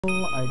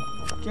I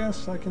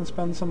guess I can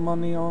spend some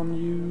money on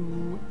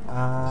you.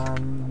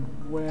 And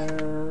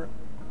where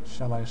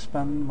shall I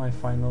spend my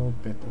final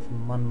bit of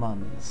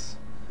muns?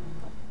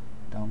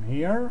 Down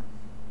here?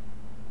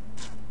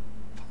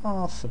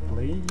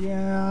 Possibly,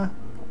 yeah.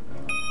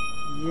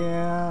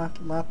 Yeah,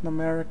 Latin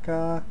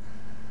America,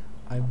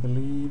 I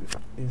believe,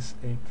 is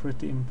a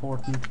pretty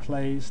important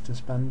place to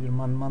spend your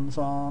muns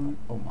on.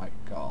 Oh my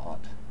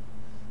god.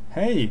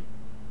 Hey!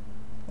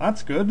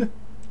 That's good!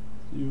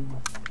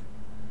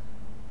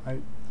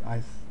 It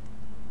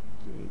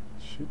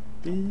should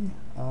be,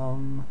 how...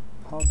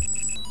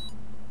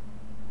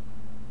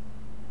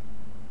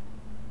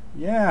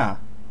 Yeah!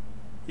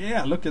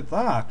 Yeah, look at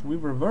that! We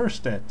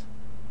reversed it!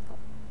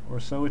 Or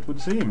so it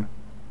would seem.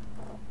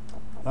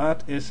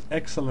 That is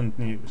excellent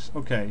news.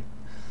 Okay.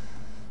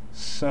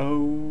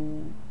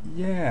 So,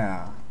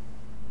 yeah.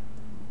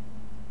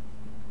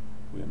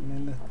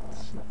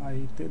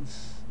 I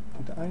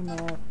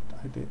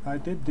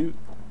did do...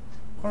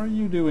 What are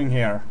you doing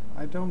here?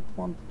 I don't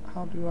want...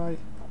 How do I...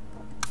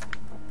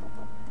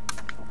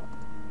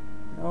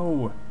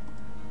 No.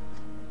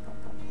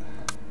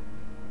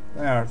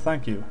 There,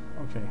 thank you.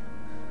 Okay.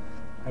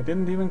 I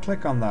didn't even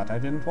click on that. I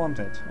didn't want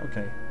it.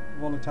 Okay.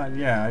 Volatile,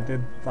 yeah, I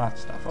did that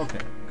stuff. Okay,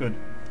 good.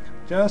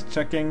 Just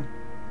checking.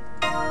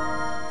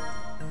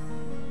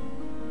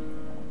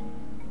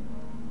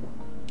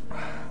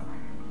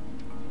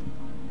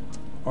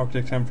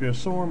 Arctic temperatures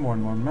soar, more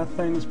and more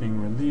methane is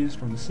being released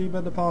from the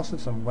seabed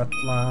deposits and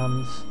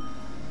wetlands.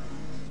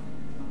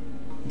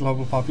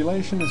 Global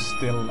population is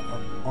still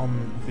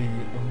on the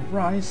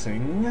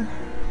rising,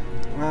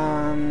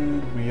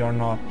 and we are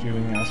not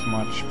doing as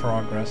much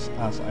progress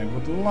as I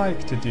would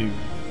like to do.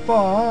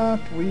 But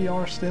we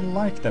are still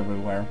liked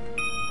everywhere.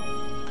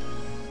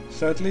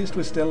 So at least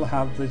we still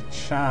have the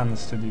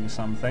chance to do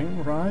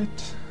something,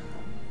 right?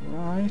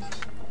 Right.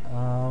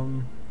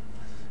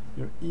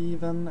 You're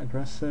even,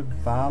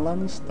 aggressive,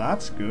 balanced.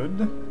 That's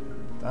good.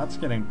 That's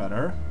getting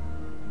better.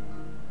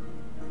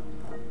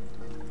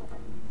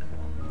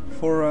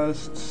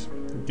 Forests,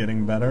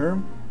 getting better.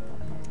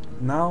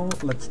 Now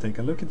let's take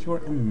a look at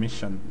your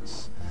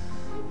emissions.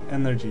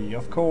 Energy,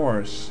 of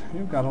course.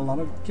 You've got a lot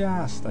of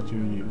gas that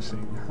you're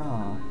using,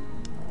 huh?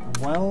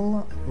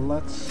 Well,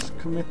 let's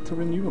commit to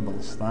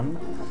renewables then.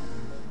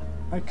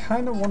 I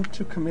kind of want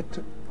to commit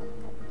to...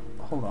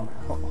 Hold on,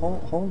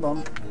 hold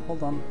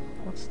on.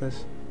 What's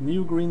this?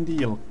 New Green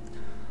Deal.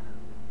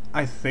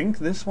 I think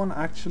this one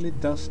actually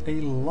does a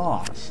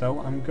lot, so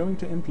I'm going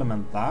to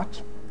implement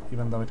that,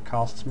 even though it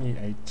costs me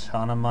a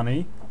ton of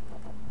money.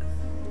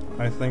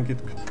 I think it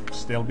could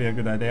still be a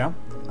good idea.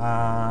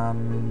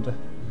 And...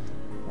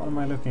 what am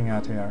I looking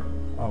at here?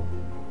 Oh,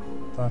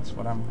 that's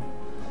what I'm...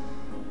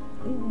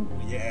 Ooh,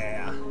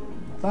 yeah!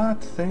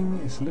 That thing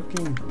is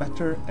looking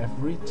better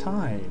every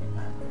time.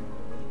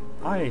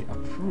 I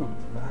approve.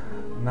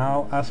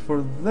 Now, as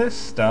for this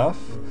stuff,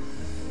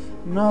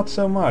 not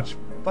so much,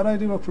 but I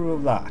do approve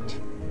of that.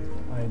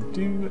 I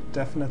do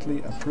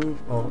definitely approve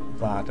of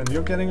that. And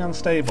you're getting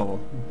unstable.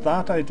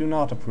 That I do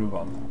not approve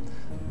of.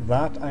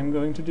 That I'm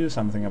going to do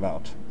something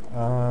about.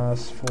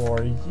 As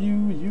for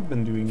you, you've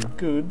been doing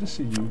good,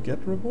 so you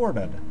get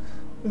rewarded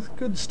with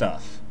good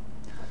stuff.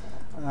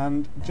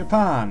 And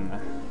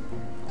Japan.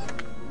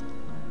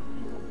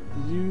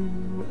 You...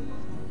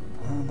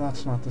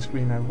 that's not the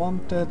screen I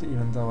wanted,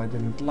 even though I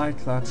didn't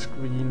like that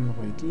screen the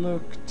way it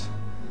looked.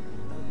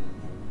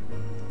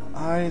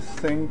 I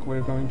think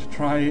we're going to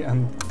try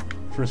and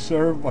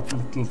preserve what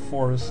little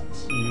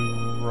forests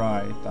you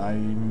write.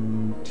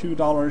 I'm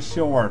 $2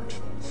 short.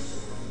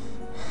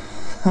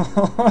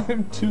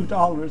 I'm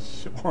 $2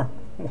 short.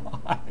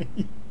 Why?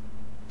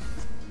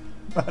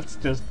 That's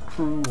just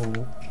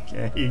cruel,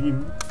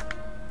 game.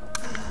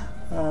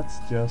 That's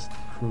just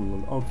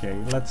cruel. Okay,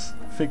 let's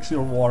fix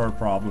your water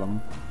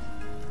problem.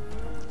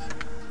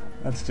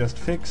 Let's just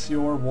fix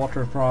your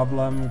water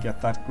problem,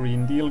 get that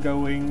Green Deal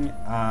going,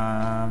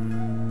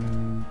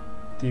 and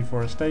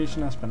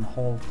deforestation has been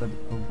halted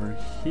over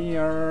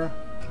here.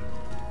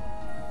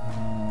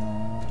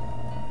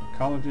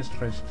 Ecologist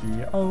trace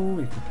GO,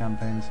 eco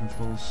campaigns in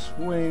full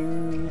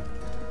swing.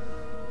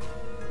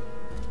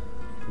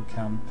 Eco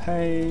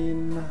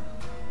campaign.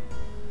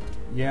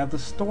 Yeah, the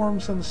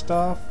storms and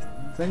stuff,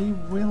 they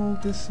will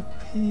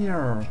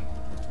disappear.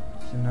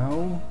 You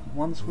know,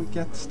 once we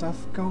get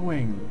stuff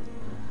going.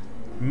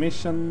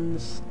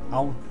 Missions,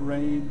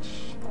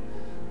 outrage.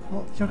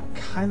 Well, you're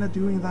kinda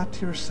doing that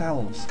to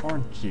yourselves,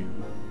 aren't you?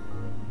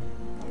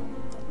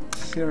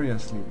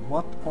 Seriously,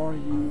 what are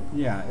you...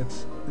 Yeah,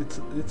 it's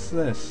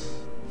this.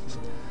 Just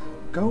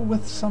go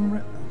with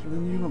some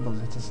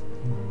renewables. It just...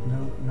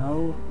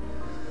 No.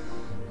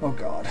 Oh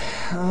god.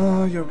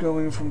 Oh, you're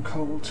going from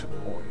coal to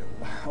oil.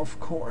 Of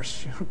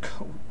course you're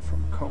going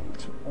from coal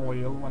to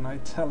oil when I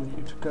tell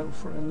you to go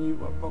for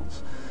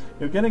renewables.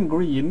 You're getting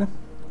green.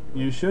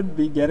 You should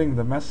be getting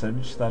the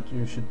message that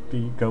you should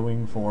be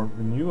going for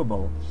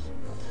renewables.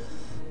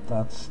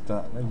 That's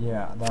the...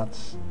 yeah,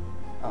 that's...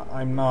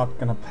 I'm not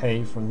gonna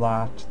pay for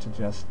that to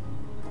just...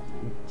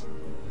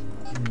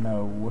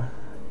 No.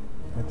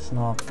 It's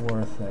not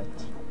worth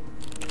it.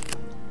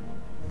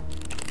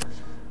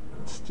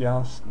 It's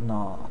just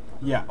not.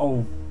 Yeah,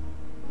 oh.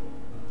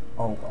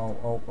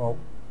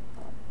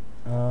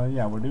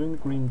 Yeah, we're doing the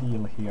Green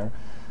Deal here.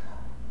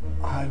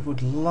 I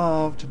would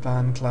love to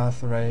ban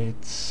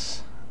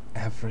clathrates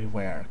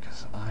everywhere,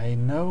 because I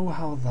know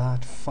how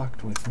that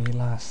fucked with me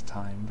last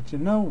time. But you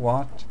know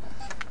what?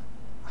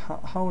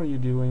 How are you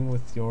doing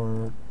with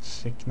your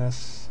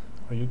sickness?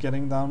 Are you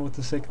getting down with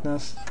the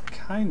sickness?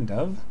 Kind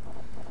of.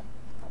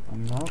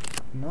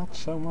 Not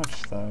so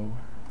much though.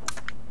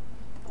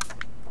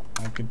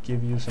 I could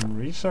give you some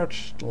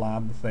research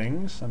lab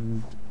things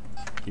and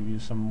give you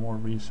some more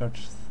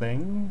research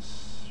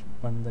things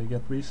when they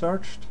get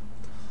researched.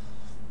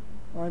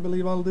 I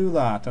believe I'll do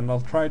that, and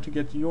I'll try to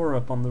get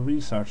Europe on the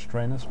research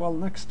train as well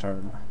next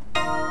turn.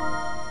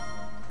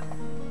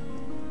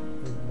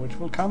 Which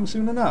will come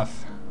soon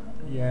enough.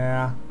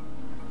 Yeah.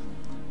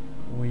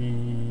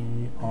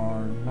 We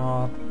are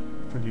not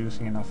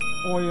producing enough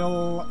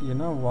oil. You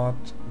know what?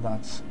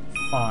 That's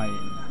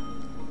fine.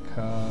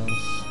 Because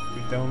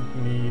we don't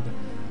need...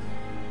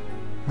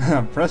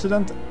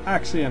 President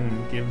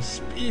Acciyn gives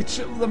speech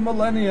of the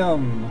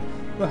millennium.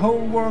 The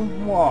whole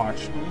world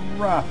watched,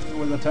 rapt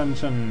with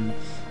attention,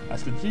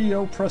 as the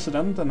GO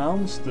president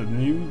announced the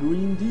new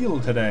Green Deal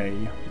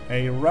today.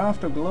 A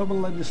raft of global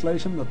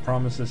legislation that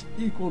promises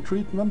equal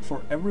treatment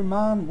for every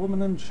man,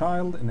 woman and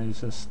child in a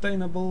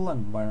sustainable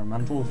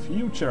environmental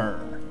future.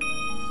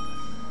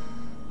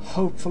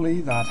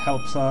 Hopefully that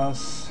helps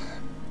us.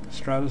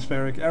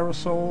 Stratospheric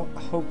aerosol,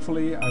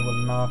 hopefully I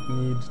will not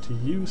need to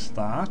use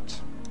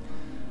that,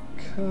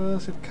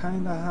 because it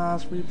kinda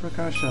has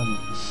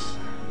repercussions.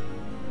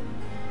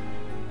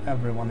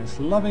 Everyone is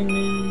loving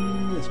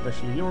me,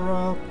 especially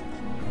Europe,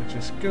 which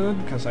is good,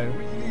 because I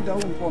really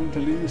don't want to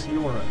lose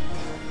Europe.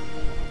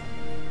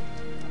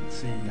 Let's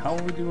see, how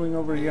are we doing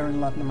over here in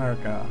Latin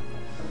America?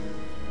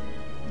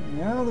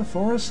 Yeah, the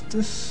forest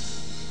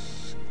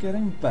is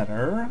getting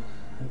better.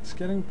 It's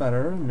getting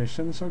better,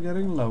 emissions are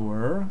getting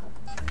lower.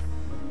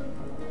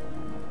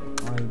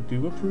 I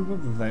do approve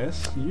of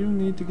this. You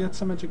need to get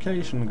some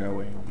education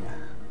going.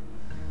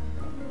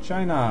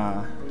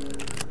 China,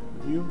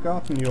 you've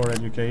gotten your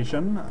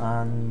education,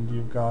 and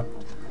you've got...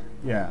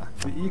 yeah,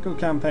 the eco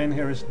campaign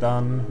here is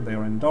done. They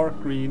are in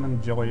dark green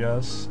and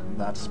joyous.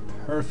 That's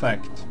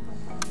perfect.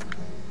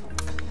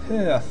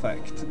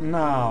 Perfect.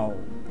 Now,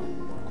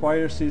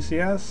 acquire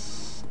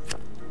CCS.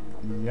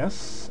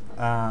 Yes.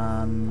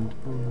 And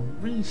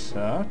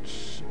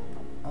research.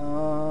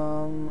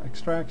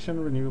 Extraction,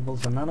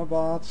 renewables and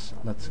nanobots.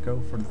 Let's go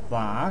for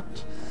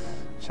that.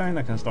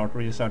 China can start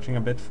researching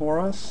a bit for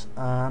us.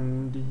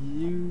 And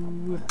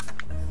you...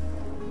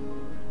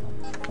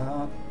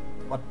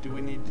 what do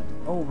we need to do?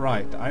 Oh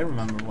right, I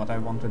remember what I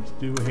wanted to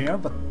do here,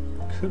 but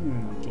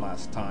couldn't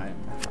last time.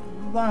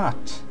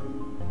 That!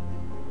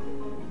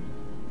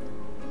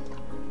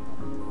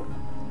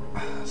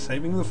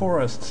 Saving the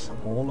forests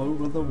all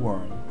over the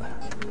world.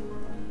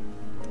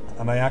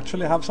 And I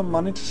actually have some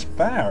money to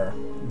spare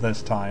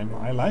this time.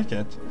 I like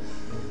it.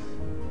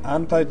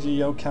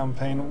 Anti-geo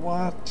campaign,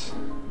 what?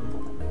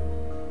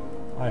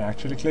 I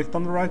actually clicked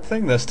on the right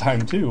thing this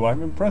time too.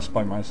 I'm impressed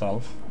by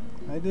myself.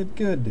 I did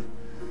good.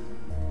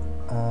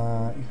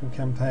 Eco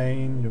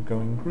campaign, you're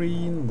going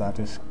green, that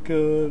is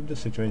good. The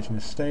situation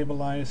is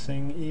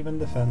stabilizing, even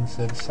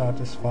defensive,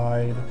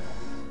 satisfied.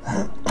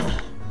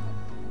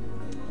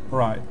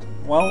 Right,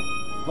 well,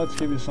 let's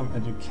give you some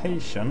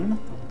education.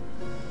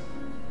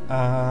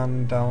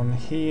 And down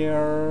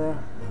here,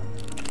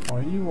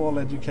 are you all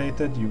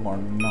educated? You are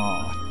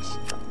not.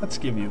 Let's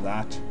give you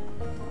that.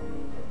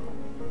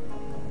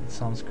 It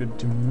sounds good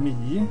to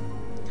me.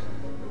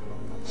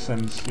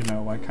 Since, you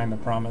know, I kind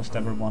of promised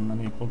everyone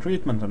an equal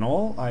treatment and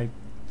all, I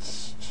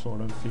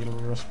sort of feel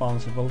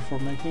responsible for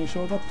making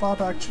sure that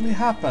that actually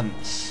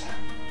happens.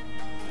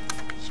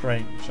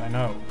 Strange, I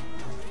know.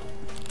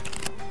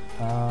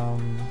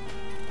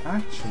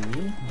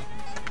 Actually,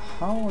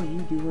 how are you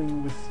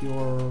doing with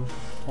your...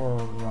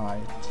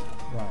 right.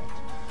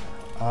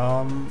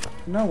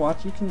 You know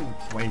what, you can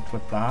wait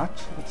with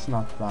that. It's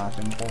not that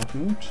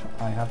important.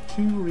 I have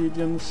 2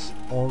 regions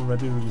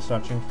already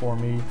researching for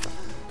me.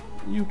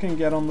 You can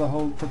get on the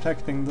whole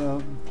protecting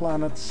the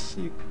planet's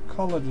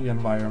ecology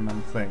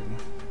environment thing.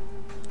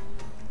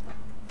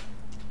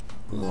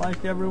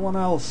 Like everyone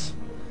else.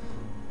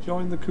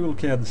 Join the cool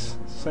kids.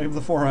 Save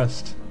the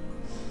forest.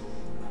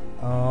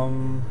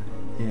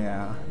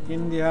 Yeah.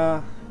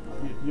 India,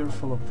 you're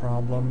full of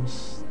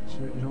problems.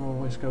 You're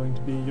always going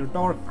to be... you're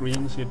dark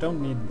green, so you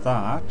don't need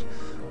that.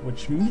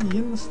 Which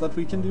means that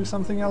we can do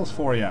something else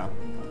for you.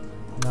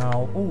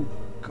 Now, oh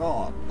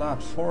god,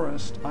 that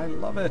forest, I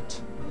love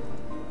it.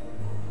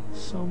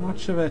 So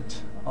much of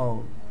it.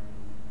 Oh.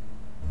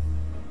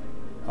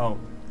 Oh,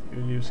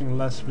 you're using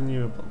less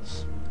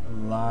renewables.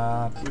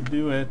 That would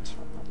do it.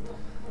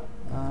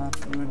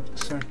 That would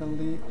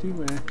certainly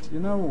do it. You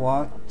know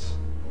what?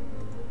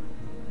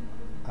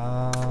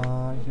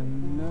 You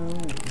know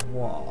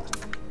what?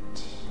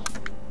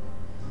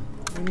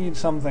 We need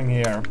something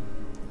here.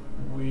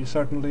 We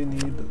certainly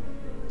need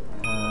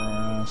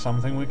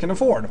something we can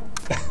afford.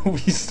 We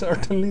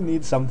certainly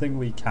need something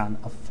we can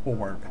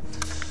afford.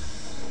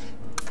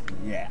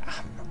 Yeah.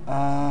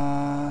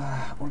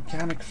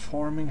 Organic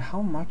farming.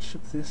 How much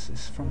of this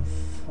is from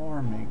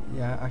farming?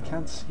 Yeah, I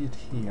can't see it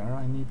here.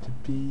 I need to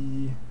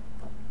be...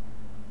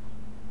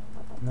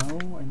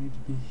 No, I need to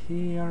be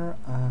here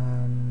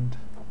and...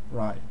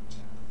 Right.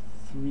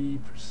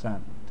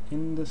 3%.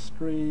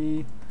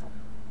 Industry...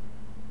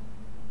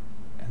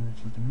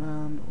 Energy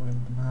demand, oil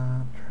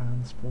demand,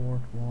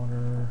 transport,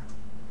 water...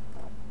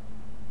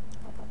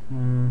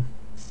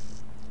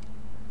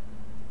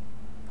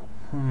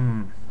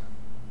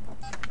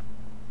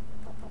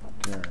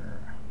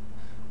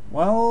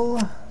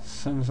 Well,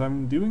 since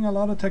I'm doing a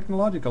lot of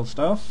technological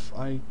stuff,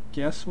 I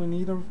guess we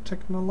need a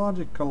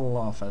technological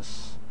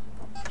office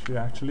to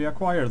actually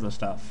acquire the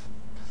stuff.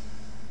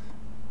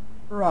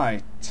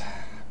 Right.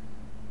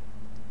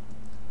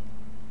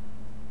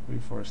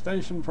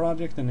 Reforestation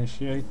project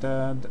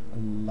initiated.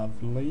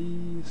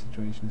 Lovely.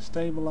 Situation is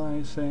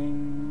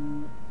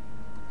stabilizing.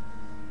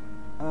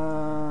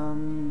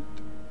 And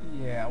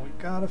yeah, we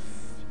got a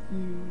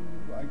few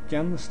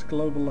against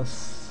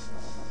globalization.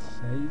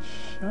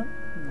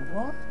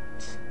 What?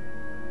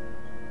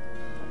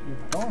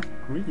 You're dark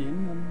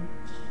green and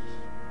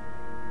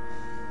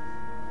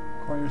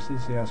acquire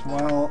CCS.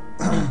 Well,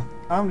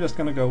 I'm just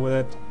gonna go with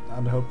it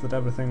and hope that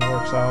everything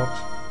works out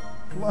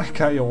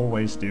like I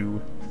always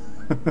do.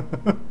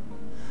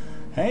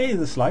 Hey,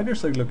 the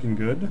sliders are looking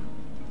good.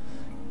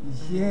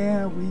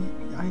 Yeah,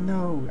 I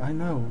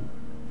know.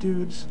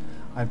 Dudes,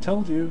 I've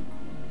told you,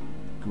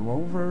 go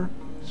over,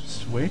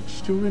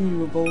 switch to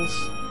renewables,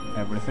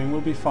 everything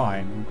will be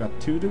fine. We've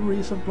got 2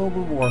 degrees of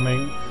global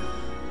warming,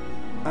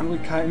 and we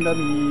kinda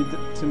need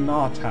to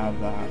not have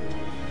that.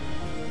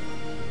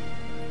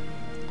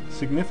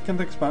 Significant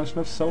expansion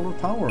of solar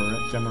power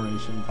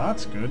generation,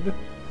 that's good.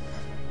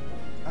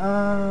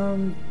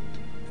 And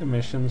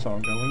emissions are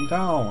going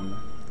down.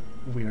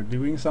 We are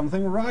doing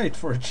something right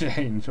for a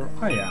change, or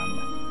I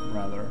am,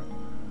 rather.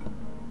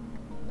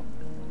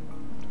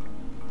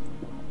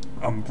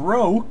 I'm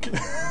broke,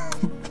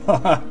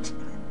 but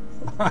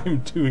I'm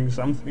doing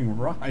something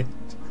right.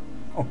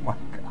 Oh my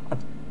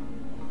god.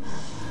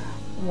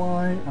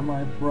 Why am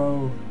I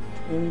broke?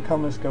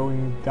 Income is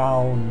going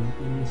down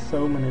in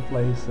so many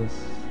places.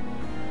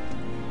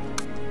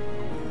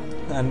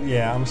 And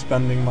yeah, I'm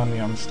spending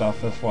money on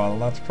stuff as well.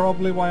 That's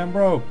probably why I'm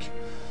broke.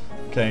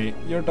 Okay,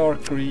 your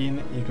dark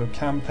green eco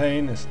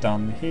campaign is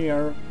done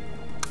here.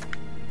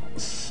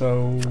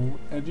 So,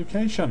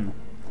 education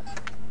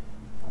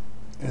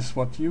is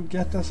what you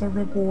get as a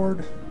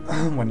reward.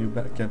 When you've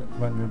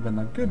been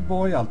a good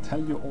boy, I'll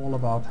tell you all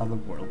about how the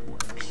world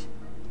works.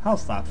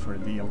 How's that for a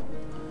deal?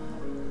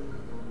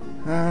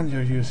 And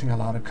you're using a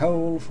lot of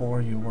coal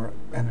for your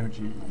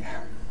energy.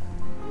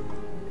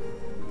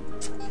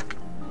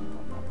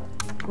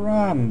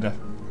 Grand.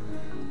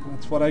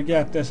 That's what I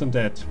get, isn't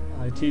it?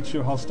 I teach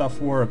you how stuff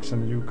works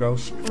and you go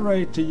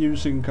straight to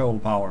using coal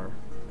power.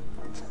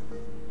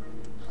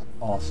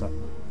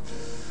 Awesome.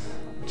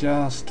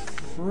 Just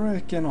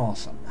freaking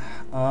awesome.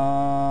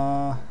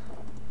 I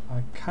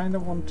kind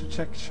of want to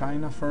check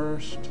China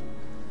first.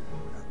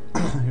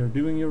 You're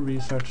doing your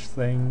research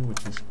thing,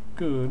 which is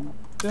good.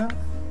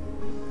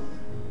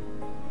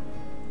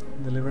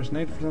 Delivers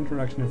 80%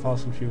 reduction in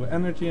fossil fuel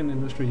energy and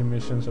industry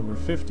emissions over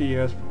 50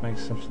 years, but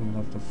makes substance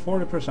up to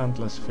 40%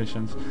 less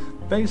efficient,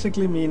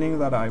 basically meaning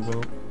that I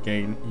will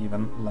gain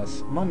even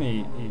less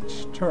money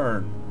each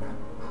turn.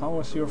 How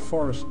is your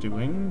forest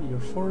doing? Your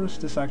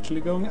forest is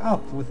actually going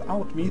up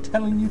without me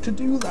telling you to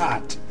do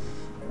that.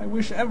 I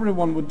wish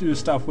everyone would do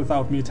stuff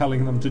without me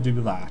telling them to do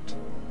that.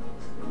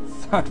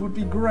 That would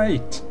be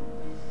great.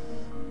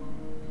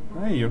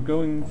 Hey, you're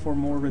going for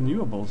more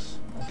renewables,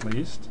 at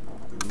least.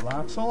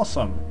 That's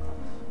awesome.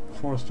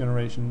 Force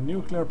generation,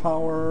 nuclear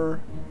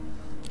power.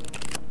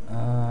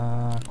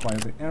 Acquire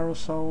the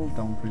aerosol.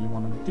 Don't really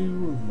want to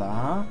do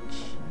that.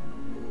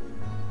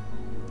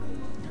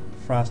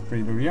 Fast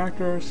breeder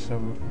reactors, so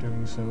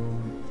doing so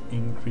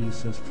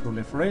increases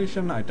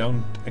proliferation. I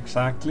don't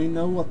exactly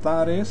know what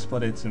that is,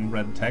 but it's in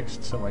red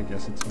text, so I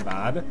guess it's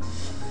bad.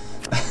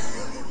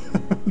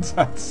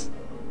 That's...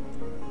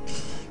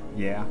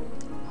 Yeah,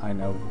 I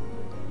know.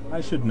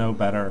 I should know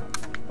better,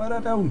 but I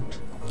don't.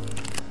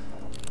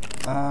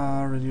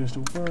 Reduce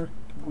the work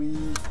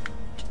week,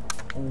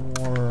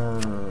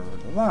 or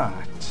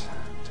that.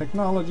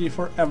 Technology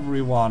for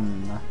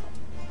everyone.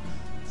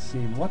 Let's see,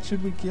 what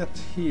should we get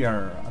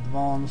here?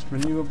 Advanced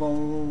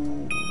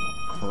renewable...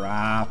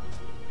 crap.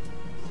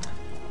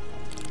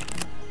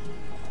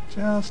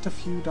 Just a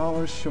few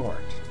dollars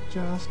short.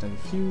 Just a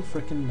few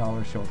frickin'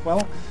 dollars short.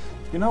 Well,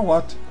 you know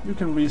what? You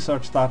can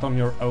research that on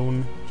your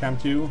own,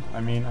 can't you? I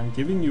mean, I'm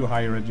giving you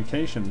higher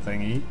education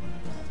thingy.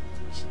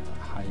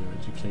 Higher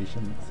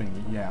education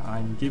thingy. Yeah,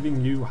 I'm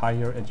giving you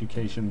higher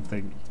education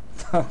thingy.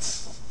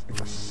 That's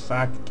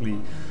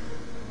exactly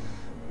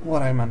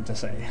what I meant to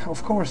say.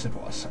 Of course it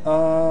was.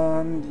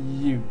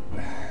 And you.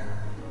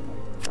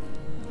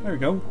 There we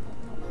go.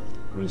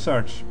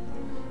 Research.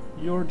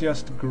 You're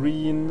just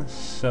green,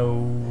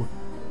 so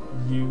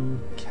you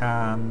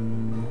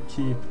can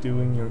keep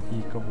doing your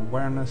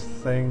eco-awareness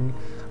thing.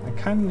 I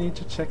kind of need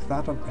to check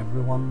that on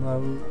everyone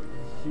though.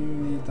 You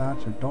need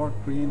that, you're dark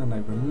green and I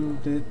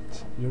removed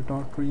it. You're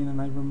dark green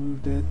and I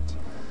removed it.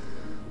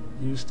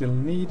 You still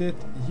need it.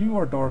 You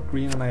are dark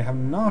green and I have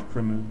not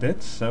removed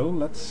it, so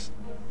let's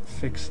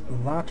fix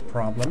that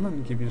problem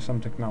and give you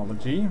some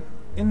technology.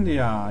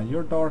 India,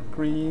 you're dark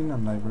green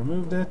and I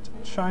removed it.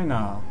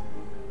 China,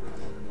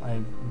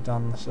 I've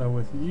done so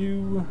with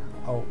you.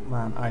 Oh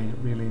man, I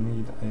really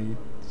need a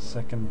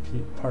second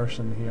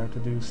person here to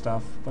do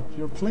stuff, but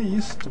you're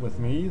pleased with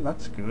me,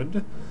 that's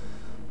good.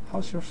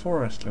 How's your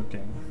forest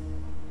looking?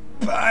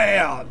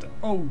 Bad!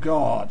 Oh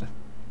god.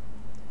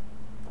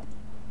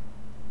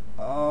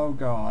 Oh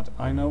god,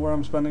 I know where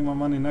I'm spending my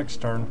money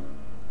next turn.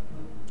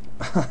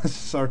 I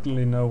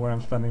certainly know where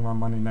I'm spending my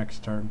money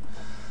next turn.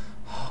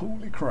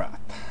 Holy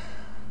crap.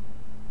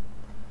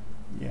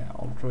 Yeah,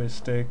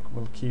 altruistic,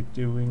 we'll keep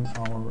doing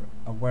our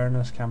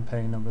awareness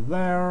campaign over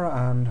there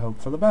and hope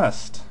for the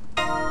best.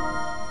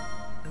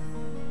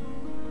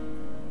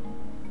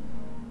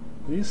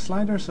 These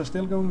sliders are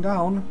still going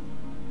down.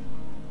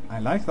 I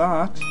like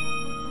that.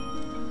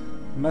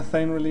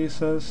 Methane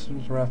releases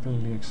is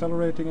rapidly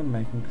accelerating and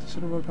making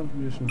considerable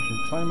contribution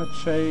to climate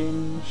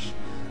change.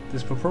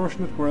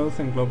 Disproportionate growth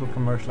in global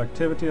commercial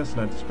activity has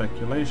led to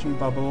speculation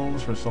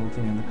bubbles,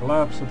 resulting in the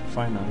collapse of the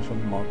financial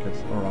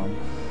markets around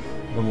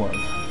the world.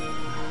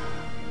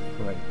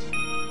 Great.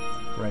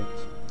 Great.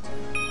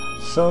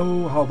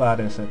 So, how bad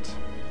is it?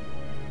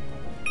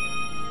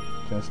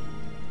 Just,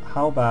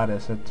 how bad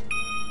is it?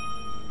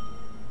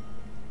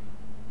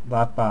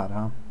 That bad,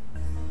 huh?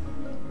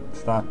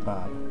 It's that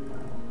bad.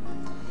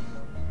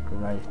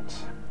 Great.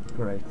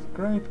 Great,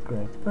 great,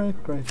 great,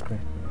 great, great, great,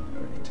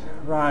 great.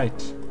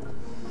 Right.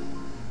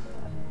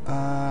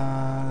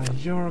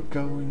 You're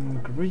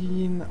going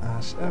green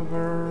as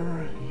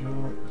ever.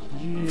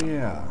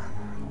 Yeah.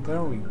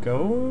 There we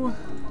go.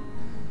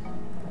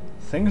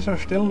 Things are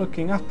still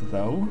looking up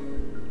though.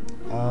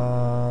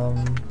 How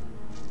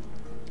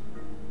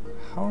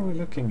are we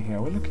looking here?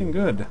 We're looking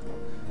good.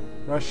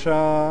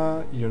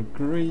 Russia, you're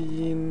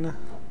green.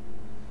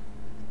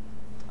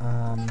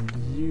 And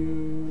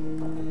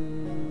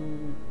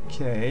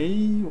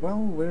UK, well,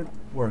 we're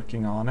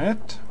working on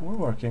it. We're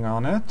working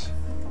on it.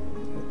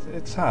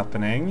 It's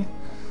happening.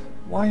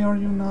 Why are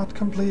you not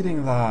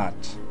completing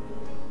that?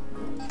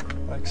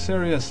 Like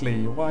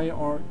seriously, why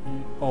are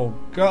you... Oh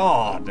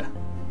god!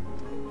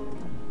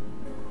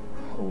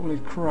 Holy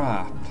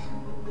crap.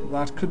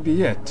 That could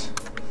be it.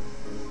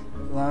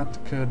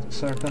 That could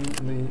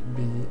certainly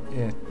be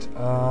it.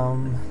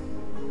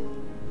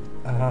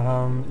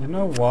 You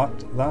know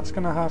what? That's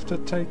gonna have to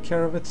take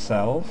care of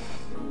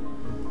itself.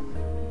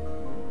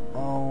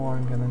 Oh,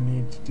 I'm gonna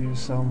need to do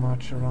so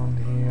much around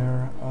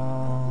here.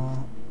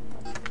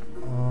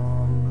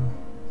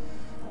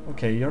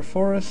 Okay, your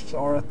forests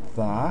are at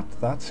that.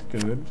 That's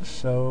good.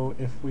 So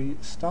if we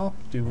stop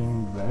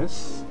doing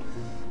this,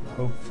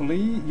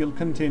 hopefully you'll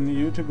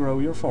continue to grow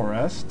your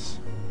forests.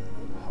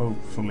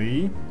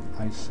 Hopefully,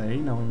 I say,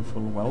 knowing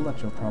full well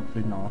that you're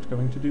probably not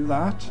going to do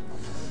that.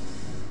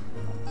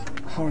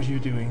 How are you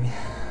doing?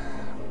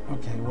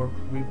 Okay,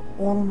 we've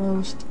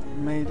almost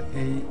made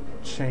a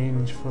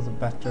change for the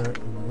better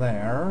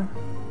there.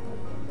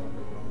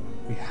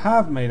 We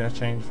have made a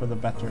change for the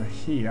better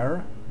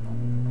here.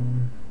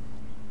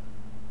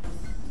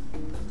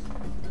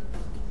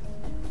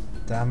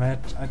 Damn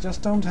it, I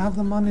just don't have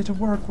the money to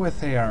work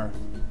with here.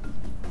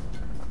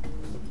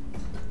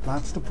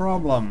 That's the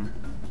problem.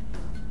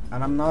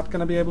 And I'm not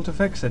gonna be able to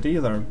fix it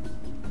either.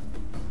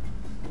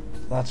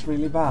 That's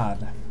really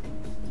bad.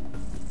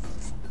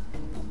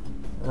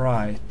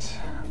 Right.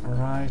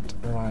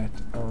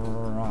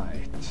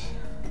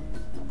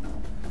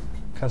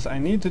 Because I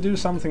need to do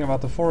something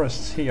about the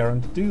forests here,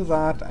 and to do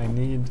that I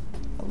need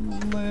a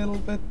little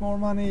bit more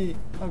money.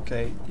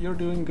 Okay, you're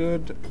doing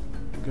good.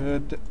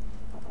 Good.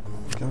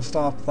 You can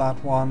stop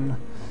that one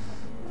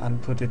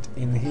and put it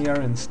in here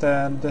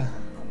instead.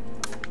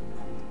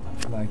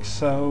 Like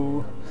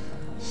so.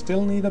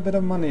 Still need a bit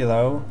of money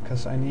though,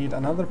 because I need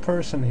another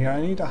person here.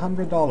 I need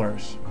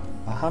 $100.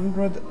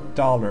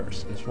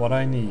 $100 is what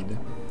I need.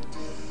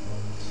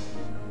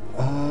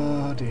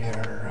 Oh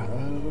dear.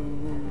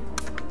 Oh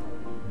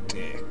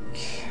dick.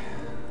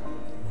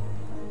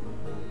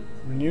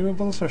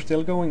 Renewables are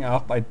still going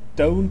up. I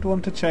don't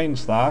want to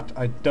change that.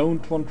 I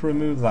don't want to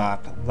remove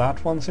that.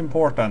 That one's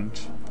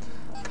important.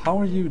 How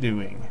are you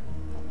doing?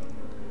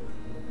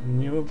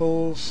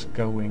 Renewables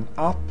going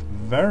up.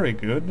 Very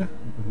good.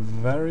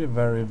 Very,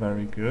 very,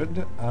 very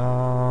good.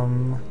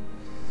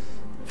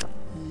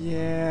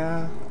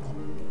 Yeah.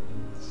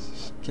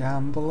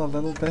 Gamble a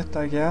little bit,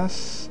 I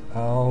guess.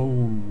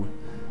 Oh,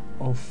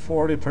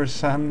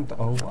 40%.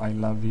 Oh, I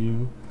love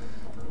you.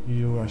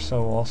 You are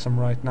so awesome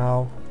right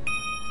now.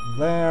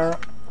 There.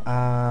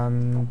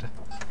 And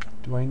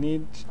do I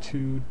need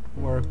to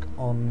work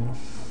on...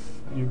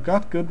 You've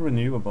got good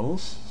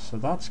renewables, so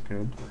that's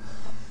good.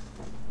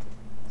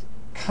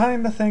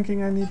 Kinda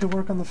thinking I need to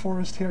work on the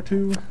forest here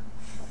too.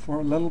 For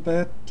a little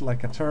bit,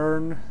 like a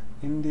turn.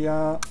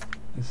 India,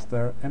 is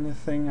there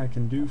anything I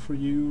can do for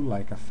you,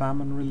 like a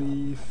famine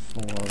relief,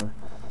 or,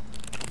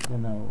 you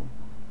know,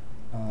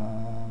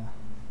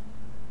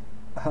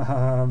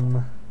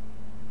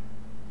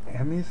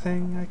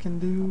 anything I can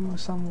do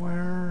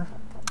somewhere?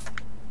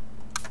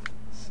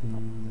 See,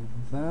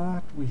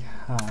 that we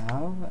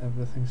have.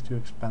 Everything's too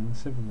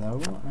expensive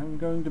though. I'm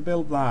going to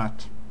build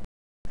that.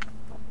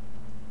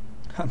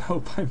 And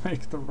hope I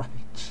make the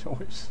right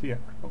choice here.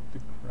 Holy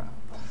crap.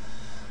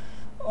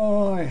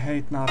 Oh, I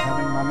hate not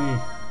having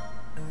money.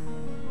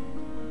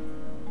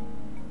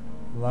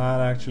 That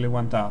actually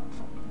went up.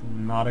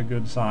 Not a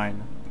good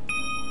sign.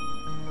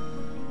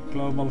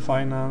 Global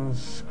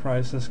finance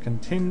crisis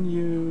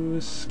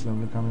continues.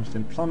 Global economy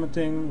still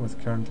plummeting,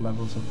 with current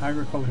levels of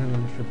agriculture and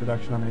industry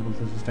production unable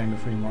to sustain the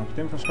free market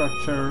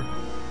infrastructure.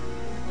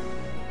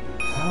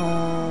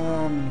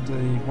 And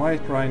the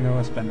white rhino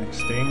has been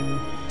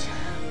extinct.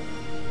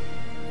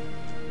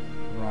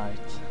 Right.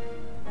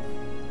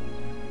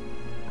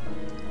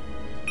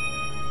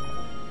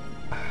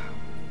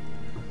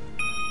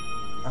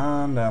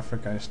 And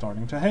Africa is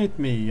starting to hate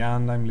me,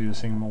 and I'm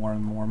losing more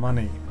and more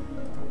money.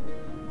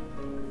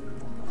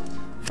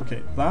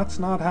 Okay, that's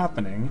not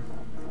happening.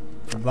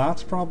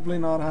 That's probably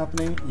not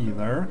happening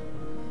either.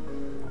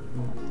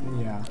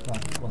 Yeah,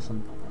 that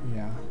wasn't...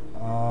 yeah.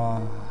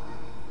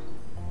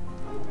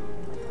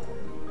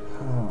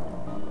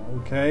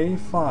 Okay,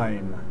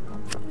 fine.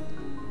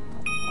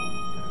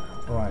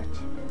 Right.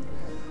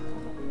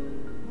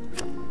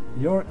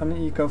 You're an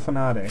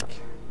eco-fanatic.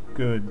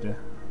 Good.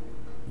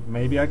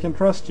 Maybe I can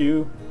trust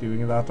you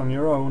doing that on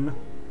your own.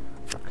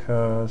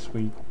 Because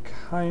we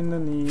kinda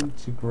need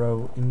to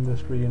grow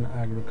industry and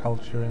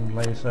agriculture in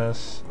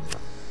places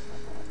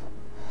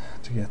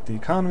to get the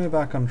economy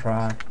back on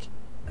track.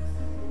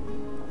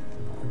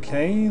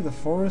 Okay, the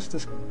forest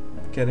is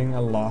getting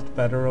a lot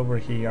better over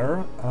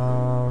here.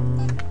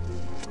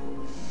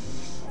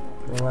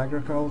 Grow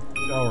agriculture,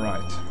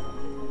 alright.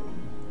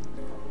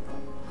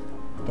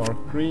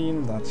 Dark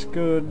green, that's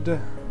good.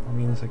 That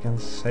means I can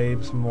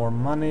save some more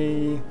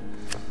money.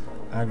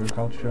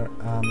 Agriculture,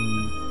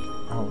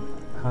 oh,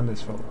 hand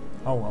is full.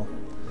 Oh well.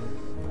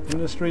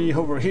 Industry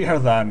over here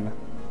then.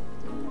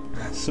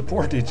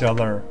 Support each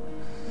other.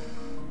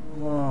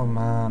 Oh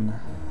man.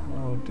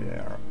 Oh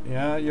dear.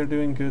 Yeah, you're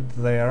doing good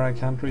there. I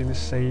can't really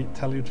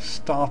tell you to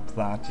stop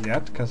that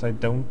yet, because I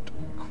don't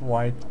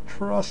quite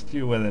trust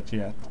you with it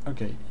yet.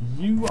 Okay,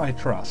 you I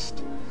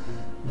trust.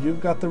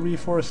 You've got the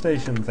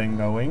reforestation thing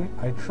going.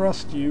 I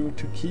trust you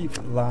to keep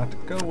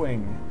that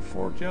going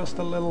for just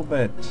a little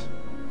bit.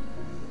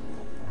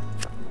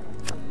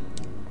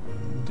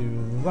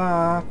 Do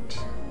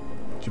that.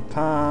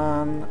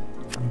 Japan.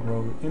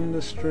 Grow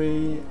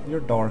industry. You're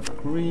dark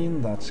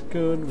green. That's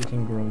good. We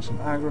can grow some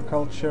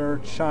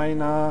agriculture.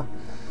 China.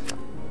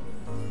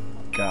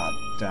 God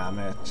damn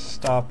it.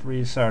 Stop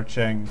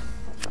researching.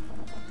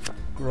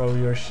 Grow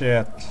your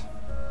shit.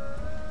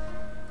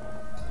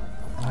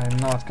 I'm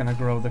not gonna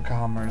grow the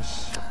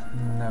commerce.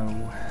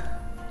 No.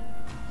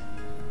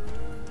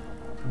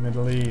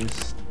 Middle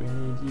East. We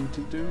need you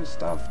to do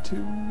stuff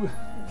too.